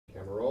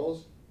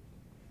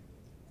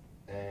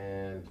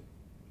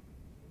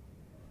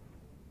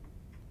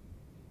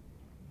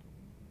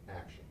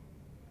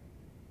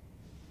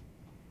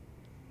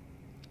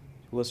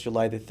It was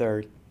July the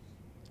 3rd.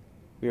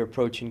 We were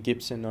approaching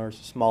Gibson, our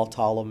small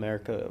town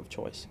America of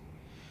choice.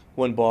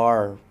 One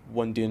bar,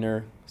 one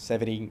dinner,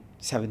 17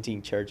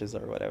 churches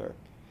or whatever.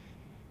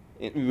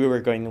 We were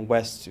going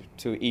west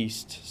to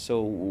east,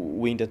 so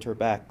wind at our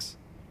backs.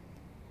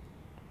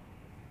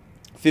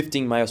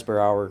 15 miles per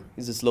hour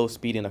is a slow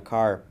speed in a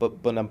car, but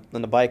on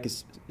a bike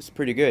is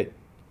pretty good.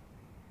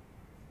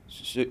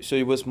 So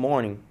it was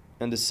morning,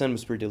 and the sun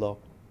was pretty low.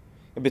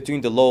 And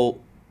between the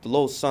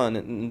low sun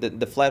and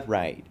the flat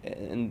ride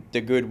and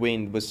the good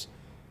wind was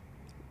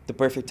the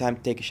perfect time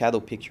to take shadow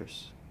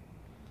pictures.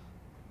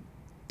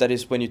 That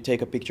is when you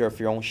take a picture of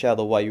your own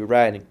shadow while you're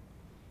riding.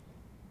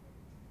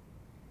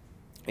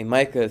 And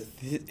Micah,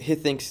 he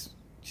thinks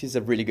she's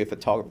a really good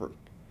photographer.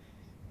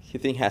 He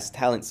thinks he has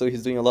talent, so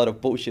he's doing a lot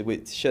of bullshit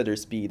with shutter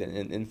speed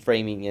and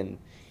framing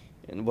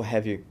and what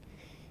have you.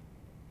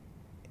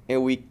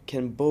 And we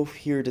can both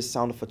hear the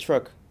sound of a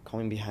truck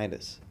coming behind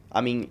us.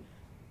 I mean,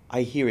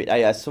 I hear it. I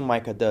assume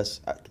Micah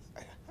does.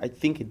 I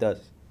think he does.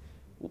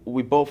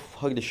 We both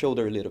hug the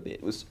shoulder a little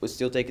bit. We're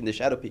still taking the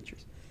shadow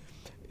pictures.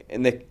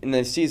 And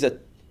then sees that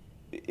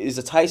it's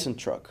a Tyson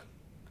truck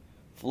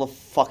full of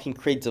fucking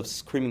crates of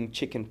screaming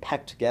chicken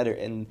packed together,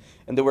 and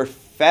there were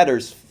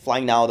feathers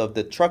flying out of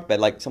the truck bed,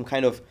 like some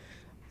kind of,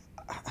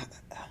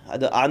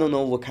 I don't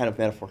know what kind of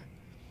metaphor.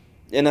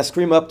 And I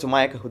scream up to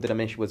Micah, who did I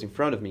mention was in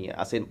front of me.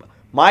 I said,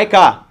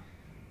 Micah,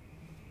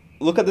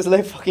 look at this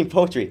little fucking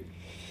poultry.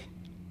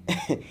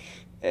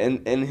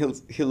 and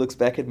he looks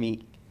back at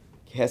me.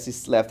 He has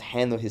his left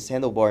hand on his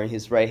handlebar and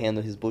his right hand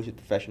on his bullshit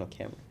professional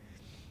camera.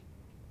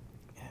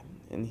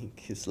 And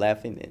he's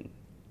laughing and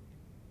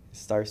he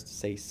starts to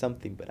say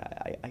something, but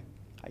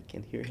I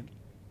can't hear him.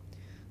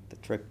 The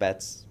truck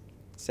bats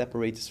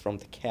separates from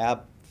the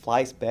cab,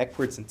 flies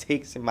backwards, and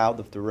takes him out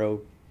of the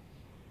road.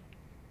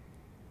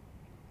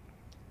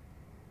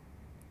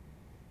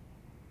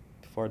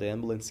 Before the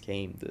ambulance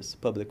came, this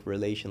public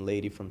relation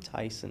lady from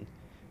Tyson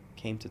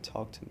came to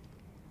talk to me.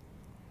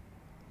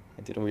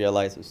 I didn't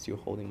realize I was still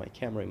holding my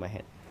camera in my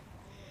hand.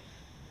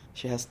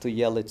 She has to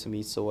yell it to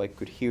me so I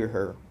could hear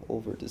her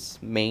over this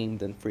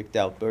maimed and freaked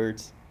out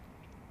birds.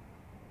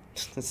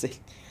 I say,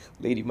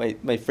 lady,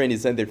 my friend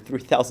is under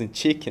 3,000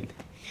 chicken.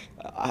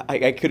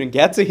 I couldn't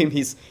get to him.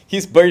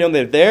 He's buried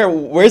under there.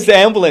 Where's the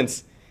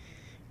ambulance?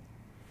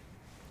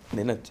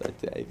 And then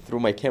I threw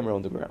my camera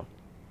on the ground.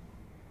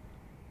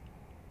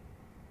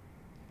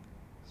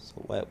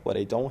 So what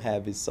I don't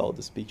have is all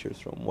these pictures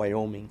from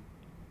Wyoming.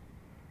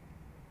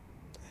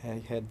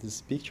 I had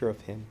this picture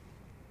of him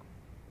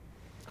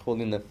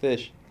holding a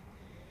fish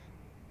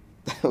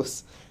that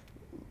was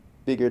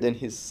bigger than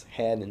his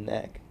head and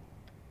neck.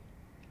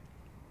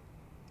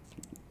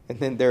 And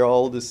then there are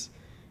all these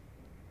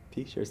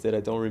pictures that I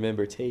don't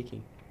remember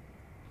taking.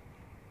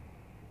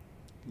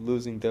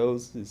 Losing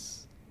those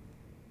is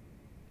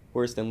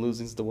worse than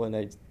losing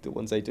the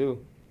ones I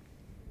do.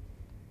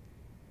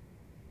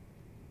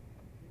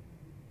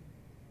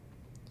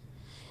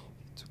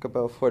 It took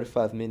about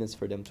 45 minutes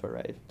for them to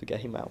arrive to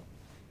get him out.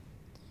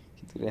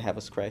 He didn't have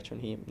a scratch on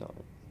him, no,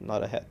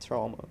 not a head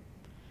trauma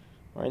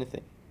or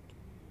anything.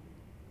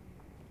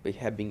 But he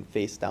had been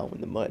face down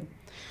in the mud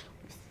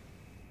with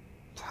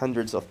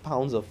hundreds of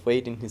pounds of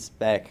weight in his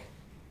back.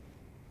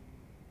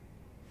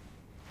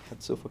 He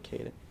had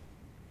suffocated.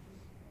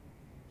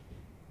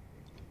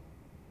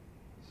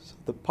 So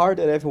the part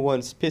that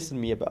everyone's pissing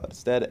me about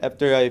is that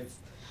after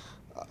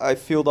I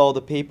filled all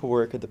the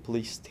paperwork at the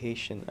police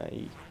station,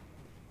 I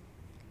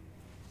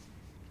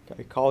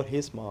called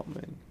his mom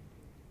and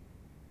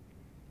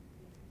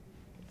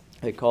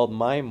I called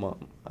my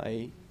mom.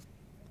 I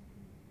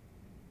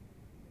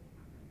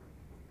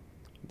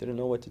didn't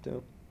know what to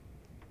do.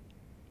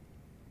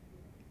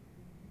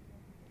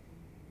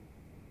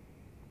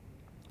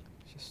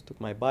 Just took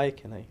my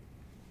bike and I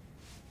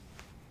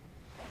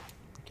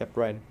kept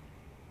riding.